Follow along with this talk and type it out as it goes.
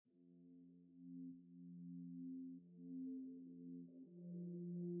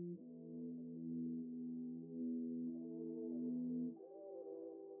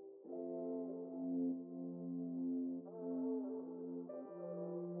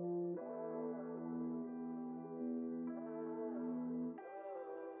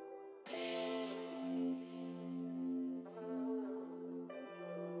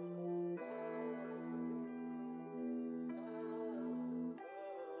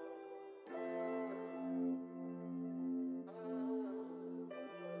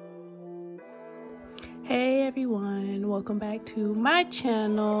Hey everyone, welcome back to my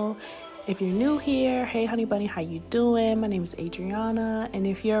channel. If you're new here, hey honey bunny, how you doing? My name is Adriana, and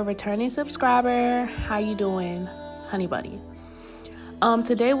if you're a returning subscriber, how you doing, honey bunny?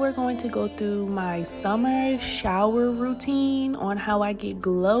 Today we're going to go through my summer shower routine on how I get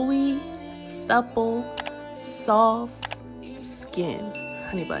glowy, supple, soft skin.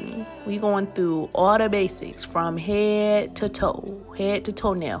 Honey bunny, we going through all the basics from head to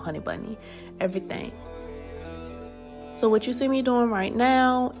toenail, honey bunny, everything. So what you see me doing right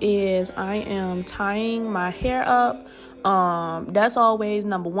now is I am tying my hair up. That's always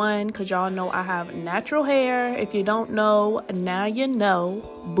number one, because y'all know I have natural hair. If you don't know, now you know,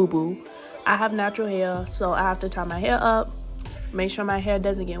 boo-boo. I have natural hair, so I have to tie my hair up, make sure my hair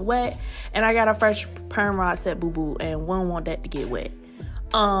doesn't get wet, and I got a fresh perm rod set, boo-boo, and we don't want that to get wet.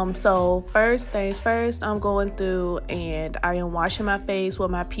 So first things first, I'm going through and I am washing my face with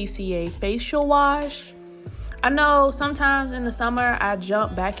my PCA facial wash. I know sometimes in the summer I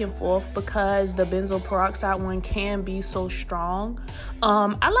jump back and forth because the benzoyl peroxide one can be so strong.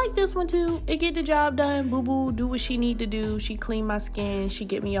 I like this one too. It get the job done. Boo boo do what she need to do. She clean my skin. She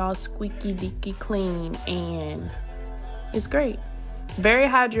get me all squeaky deaky clean, and it's great. Very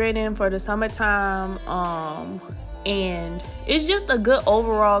hydrating for the summertime. And it's just a good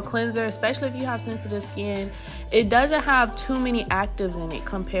overall cleanser, especially if you have sensitive skin. It doesn't have too many actives in it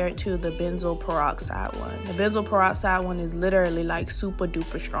compared to the benzoyl peroxide one. The benzoyl peroxide one is literally like super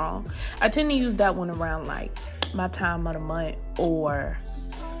duper strong. I tend to use that one around like my time of the month, or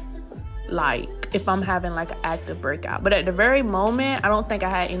like if I'm having like an active breakout. But at the very moment, I don't think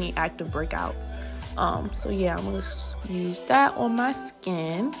I had any active breakouts. So yeah, I'm gonna use that on my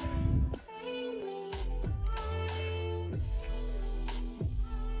skin.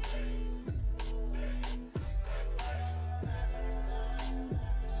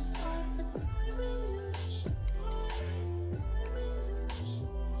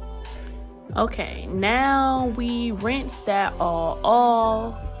 Okay, now we rinse that all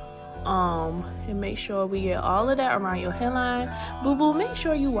off, and make sure we get all of that around your hairline. Boo boo, make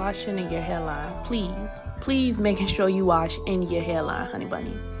sure you wash in your hairline, please making sure you wash in your hairline, honey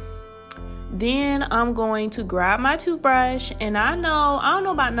bunny. Then I'm going to grab my toothbrush, and I don't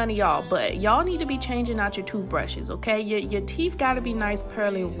know about none of y'all, but y'all need to be changing out your toothbrushes, okay? Your teeth got to be nice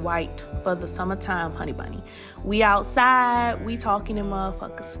pearly white for the summertime, honey bunny. We outside, we talking in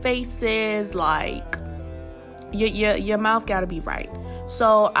motherfuckers' faces, like your mouth got to be right.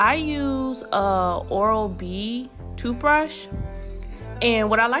 So I use a Oral-B toothbrush,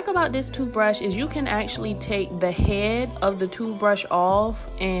 and what I like about this toothbrush is you can actually take the head of the toothbrush off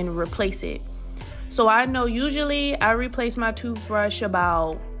and replace it. So I know usually I replace my toothbrush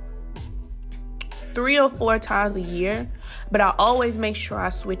about 3 or 4 times a year, but I always make sure I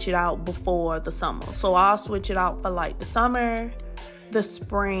switch it out before the summer. So I'll switch it out for like the summer, the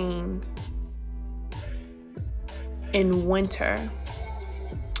spring, and winter.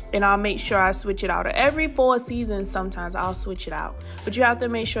 And I'll make sure I switch it out. Every 4 seasons, sometimes I'll switch it out. But you have to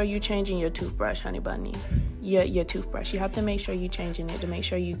make sure you're changing your toothbrush, honey bunny. Your toothbrush. You have to make sure you're changing it to make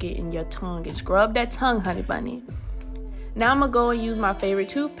sure you get in your tongue and scrub that tongue, honey bunny. Now I'm going to go and use my favorite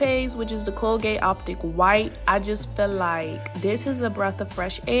toothpaste, which is the Colgate Optic White. I just feel like this is a breath of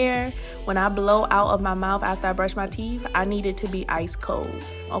fresh air. When I blow out of my mouth after I brush my teeth, I need it to be ice cold.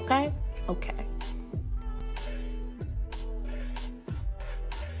 Okay? Okay.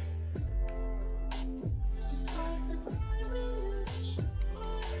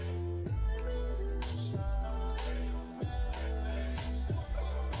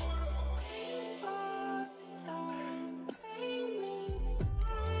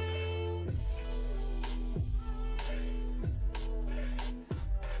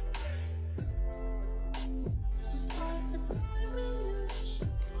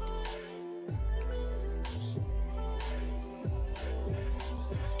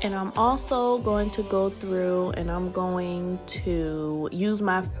 And I'm also going to go through and I'm going to use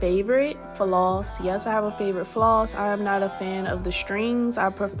my favorite floss. Yes, I have a favorite floss. I am not a fan of the strings. I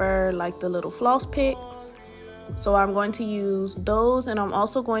prefer like the little floss picks. So I'm going to use those, and I'm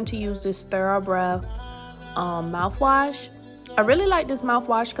also going to use this TheraBreath mouthwash. I really like this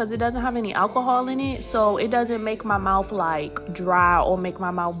mouthwash because it doesn't have any alcohol in it, so it doesn't make my mouth like dry or make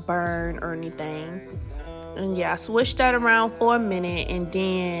my mouth burn or anything. And yeah, I switched that around for a minute, and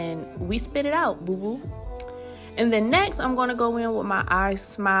then we spit it out, boo-boo. And then next, I'm going to go in with my I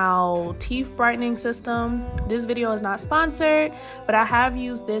Smile teeth brightening system. This video is not sponsored, but I have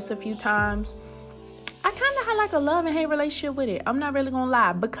used this a few times. I kind of had like a love and hate relationship with it. I'm not really gonna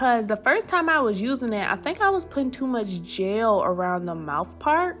lie, because the first time I was using it, I think I was putting too much gel around the mouth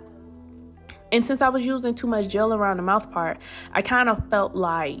part. And since I was using too much gel around the mouth part, I kind of felt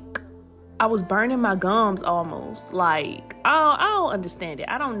like I was burning my gums almost. Like, I don't understand it.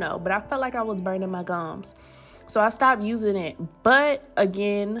 I don't know. But I felt like I was burning my gums. So I stopped using it. But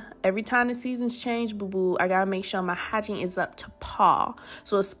again, every time the seasons change, boo-boo, I got to make sure my hygiene is up to par.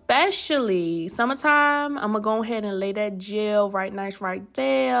 So especially summertime, I'm going to go ahead and lay that gel right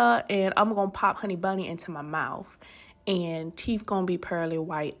there. And I'm going to pop Honey Bunny into my mouth. And teeth going to be pearly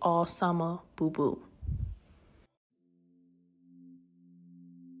white all summer, boo-boo.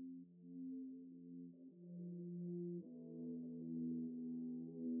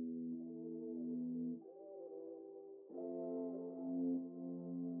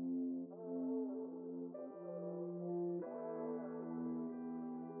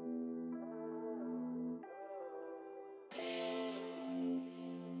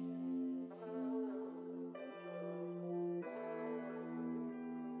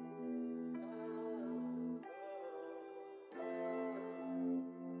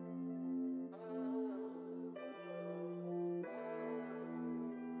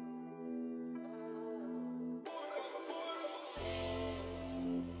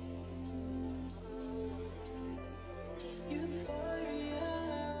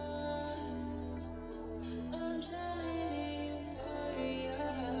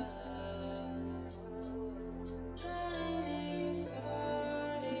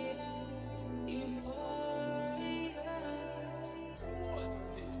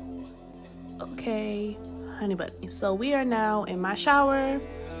 Okay, honey bunny. So we are now in my shower.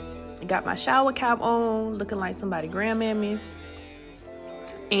 I got my shower cap on, looking like somebody grandmammy.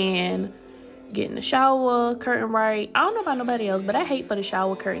 And getting the shower curtain right. I don't know about nobody else, but I hate for the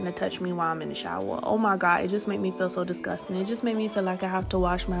shower curtain to touch me while I'm in the shower. Oh my God, it just made me feel so disgusting. It just made me feel like I have to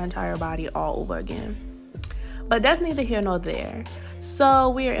wash my entire body all over again. But that's neither here nor there. So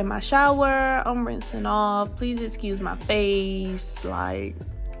we're in my shower. I'm rinsing off. Please excuse my face. Like,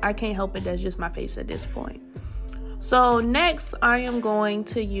 I can't help it. That's just my face at this point. So next, I am going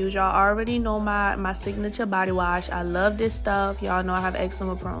to use, y'all already know my signature body wash. I love this stuff. Y'all know I have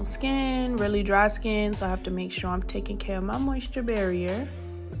eczema prone skin, really dry skin. So I have to make sure I'm taking care of my moisture barrier.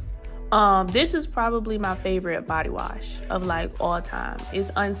 This is probably my favorite body wash of like all time. It's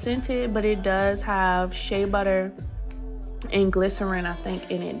unscented, but it does have shea butter and glycerin, I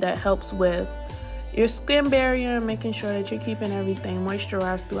think, in it. That helps with your skin barrier, making sure that you're keeping everything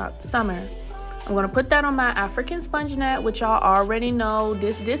moisturized throughout the summer. I'm gonna put that on my African sponge net, which y'all already know.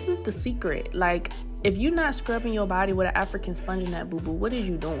 This is the secret. Like, if you're not scrubbing your body with an African sponge net, boo-boo, what is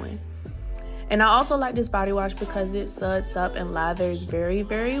you doing? And I also like this body wash because it suds up and lathers very,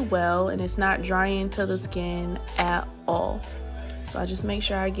 very well, and it's not drying to the skin at all. So I just make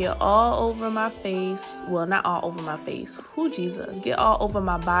sure I get all over my face. Well, not all over my face. Who Jesus? Get all over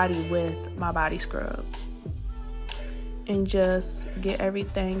my body with my body scrub. And just get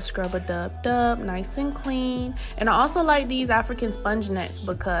everything scrub-a-dub nice and clean. And I also like these African sponge nets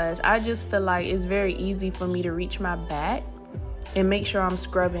because I just feel like it's very easy for me to reach my back and make sure I'm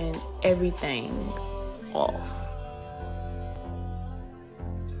scrubbing everything off.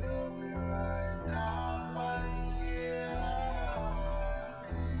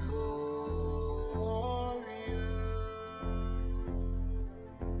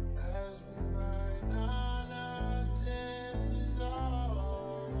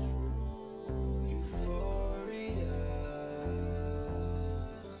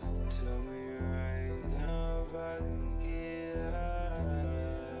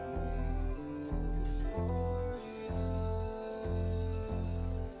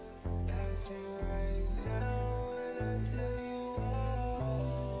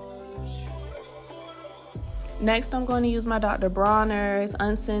 Next, I'm going to use my Dr.Bonner's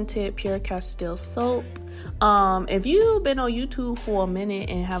Unscented Pure Castile soap. If you've been on YouTube for a minute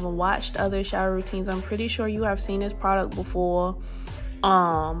and haven't watched other shower routines, I'm pretty sure you have seen this product before.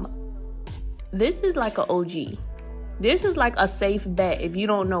 This is like an OG. This is like a safe bet. If you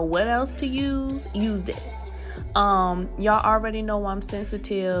don't know what else to use this. Y'all already know I'm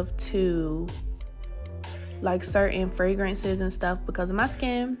sensitive to like certain fragrances and stuff because of my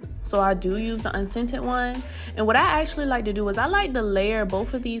skin. So I do use the unscented one. And what I actually like to do is I like to layer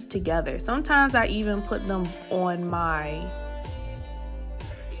both of these together. Sometimes I even put them on my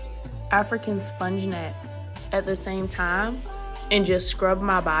African sponge net at the same time and just scrub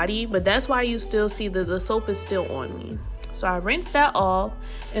my body. But that's why you still see that the soap is still on me. So I rinse that off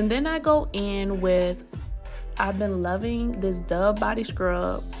and then I go in with, I've been loving this Dove body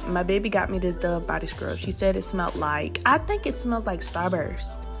scrub. My baby got me this Dove body scrub. She said it smelled like, I think it smells like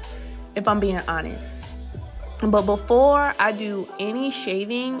Starburst, if I'm being honest. But before I do any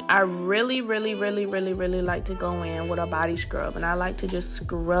shaving, I really like to go in with a body scrub. And I like to just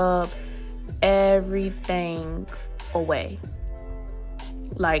scrub everything away.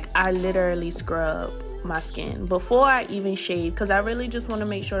 Like, I literally scrub my skin before I even shave, because I really just want to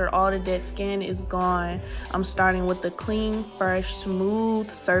make sure that all the dead skin is gone. I'm starting with the clean, fresh, smooth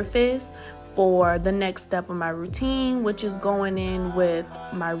surface for the next step of my routine, which is going in with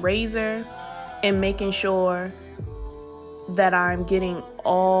my razor and making sure that I'm getting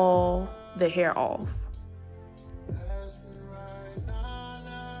all the hair off.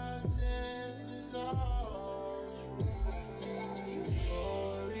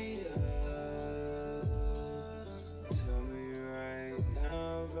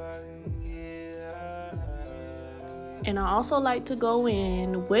 And I also like to go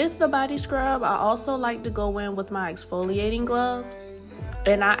in with the body scrub. I also like to go in with my exfoliating gloves.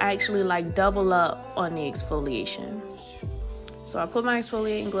 And I actually like double up on the exfoliation. So I put my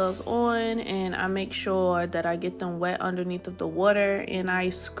exfoliating gloves on and I make sure that I get them wet underneath of the water, and I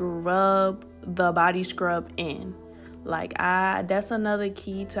scrub the body scrub in. Like, that's another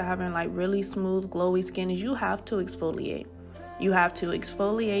key to having like really smooth, glowy skin, is you have to exfoliate. You have to.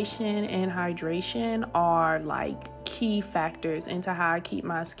 Exfoliation and hydration are like key factors into how I keep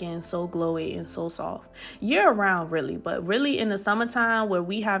my skin so glowy and so soft year round, really. But really in the summertime, where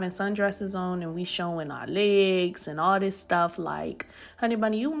we having sundresses on and we showing our legs and all this stuff, like, honey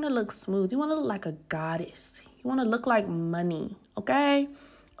bunny, you want to look smooth. You want to look like a goddess. You want to look like money. Okay,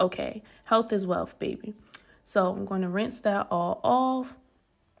 health is wealth, baby. So I'm going to rinse that all off.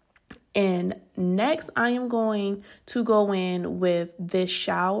 And next, I am going to go in with this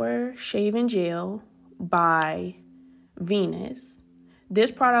shower shaving gel by Venus.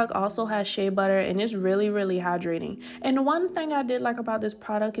 This product also has shea butter, and it's really hydrating. And the one thing I did like about this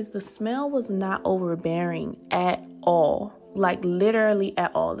product is the smell was not overbearing at all. Like, literally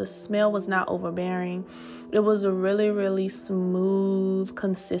at all. The smell was not overbearing. It was a really smooth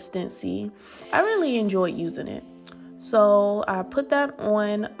consistency. I really enjoyed using it. So I put that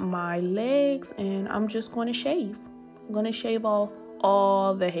on my legs, and I'm just going to shave. I'm going to shave off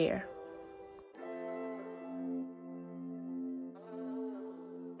all the hair.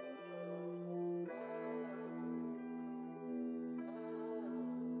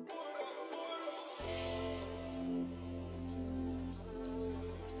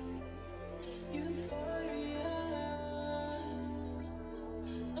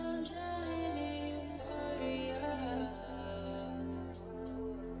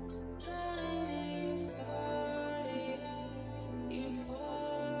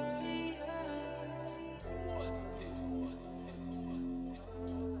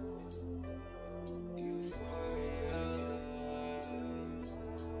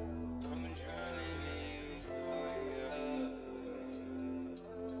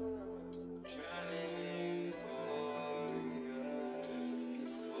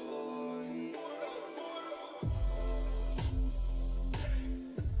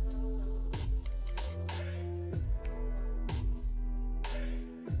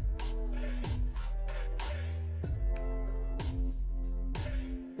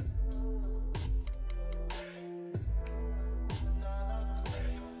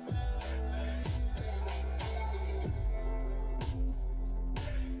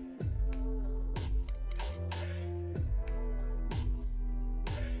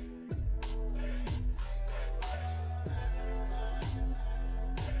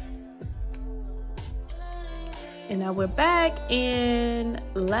 And now we're back, and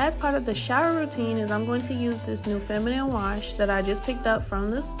last part of the shower routine is I'm going to use this new feminine wash that I just picked up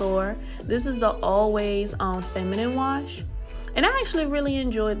from the store. This is the Always On Feminine Wash, and I actually really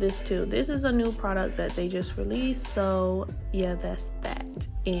enjoyed this too. This is a new product that they just released, so yeah, that's that.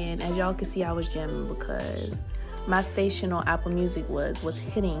 And as y'all can see, I was jamming because my station on Apple Music was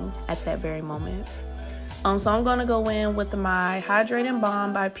hitting at that very moment. So I'm going to go in with my Hydrating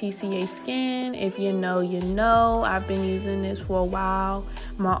Balm by PCA Skin. If you know, you know. I've been using this for a while.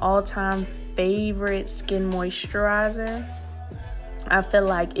 My all-time favorite skin moisturizer. I feel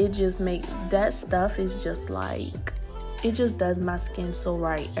like it just makes, that stuff is just like, it just does my skin so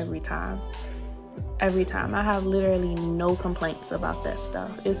right every time. Every time. I have literally no complaints about that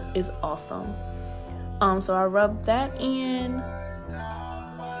stuff. It's awesome. So I rub that in.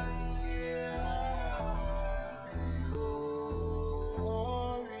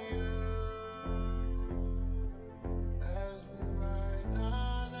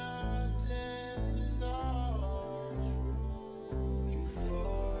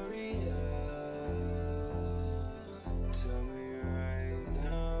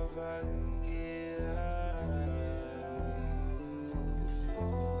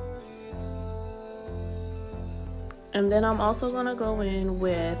 And then I'm also going to go in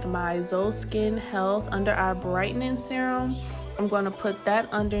with my Zoe Skin Health Under Eye Brightening Serum. I'm going to put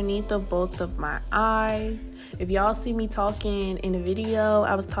that underneath of both of my eyes. If y'all see me talking in the video,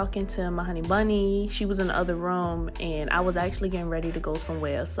 I was talking to my honey bunny. She was in the other room and I was actually getting ready to go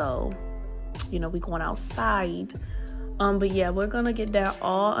somewhere. So, you know, we going outside. But yeah, we're going to get that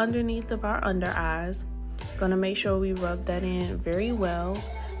all underneath of our under eyes. Gonna make sure we rub that in very well.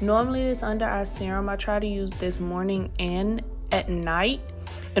 Normally this under eye serum, I try to use this morning and at night.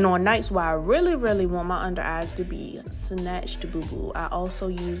 And on nights where I really want my under eyes to be snatched boo-boo, I also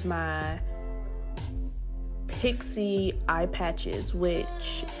use my Pixie eye patches,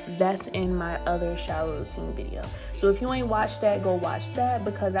 which that's in my other shower routine video. So if you ain't watched that, go watch that,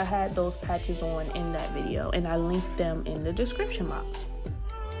 because I had those patches on in that video and I linked them in the description box.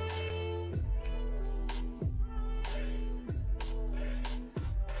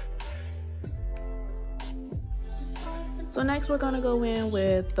 So next we're gonna go in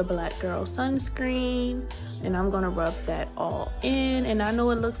with the Black Girl sunscreen, and I'm gonna rub that all in. And I know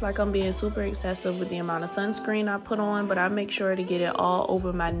it looks like I'm being super excessive with the amount of sunscreen I put on, but I make sure to get it all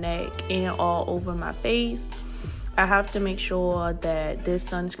over my neck and all over my face. I have to make sure that this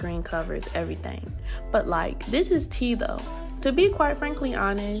sunscreen covers everything. But like, this is tea though. To be quite frankly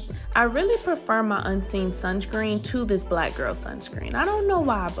honest, I really prefer my Unseen sunscreen to this Black Girl sunscreen. I don't know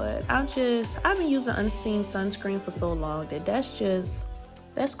why, but I've been using Unseen sunscreen for so long that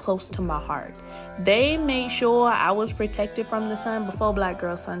that's close to my heart. They made sure I was protected from the sun before Black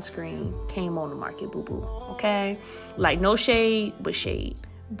Girl sunscreen came on the market, boo-boo, okay? Like, no shade, but shade,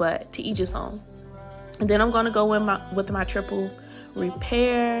 but to each his own. And then I'm gonna go in with my triple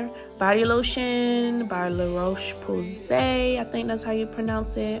repair body lotion by La Roche-Posay. I think that's how you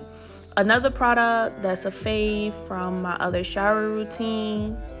pronounce it. Another product that's a fave from my other shower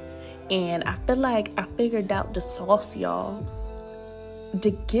routine. And I feel like I figured out the sauce, y'all.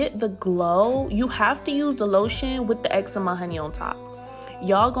 To get the glow, you have to use the lotion with the eczema honey on top.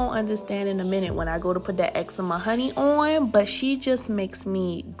 Y'all gonna understand in a minute when I go to put that eczema honey on, but she just makes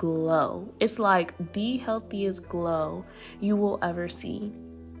me glow. It's like the healthiest glow you will ever see.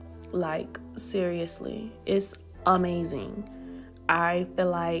 Like, seriously, it's amazing. I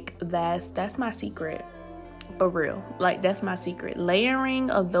feel like that's my secret. For real, like, that's my secret. Layering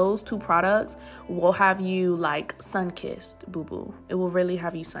of those two products will have you like sun-kissed, boo-boo. It will really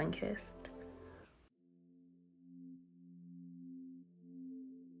have you sun-kissed.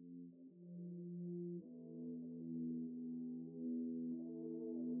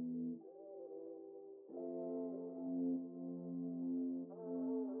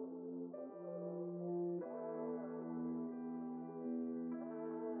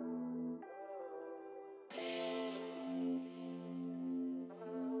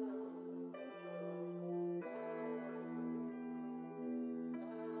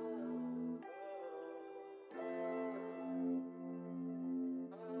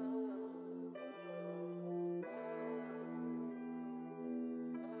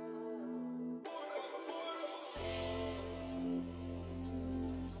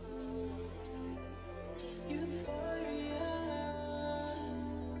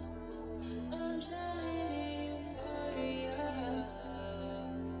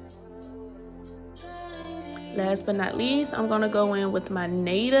 Last but not least, I'm gonna go in with my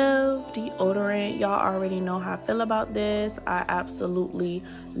Native deodorant. Y'all already know how I feel about this. I absolutely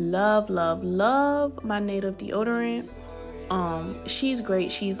love my Native deodorant. She's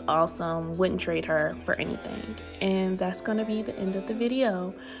great, she's awesome, wouldn't trade her for anything. And that's gonna be the end of the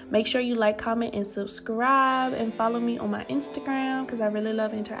video. Make sure you like, comment, and subscribe, and follow me on my Instagram because I really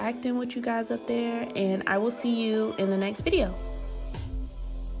love interacting with you guys up there. And I will see you in the next video.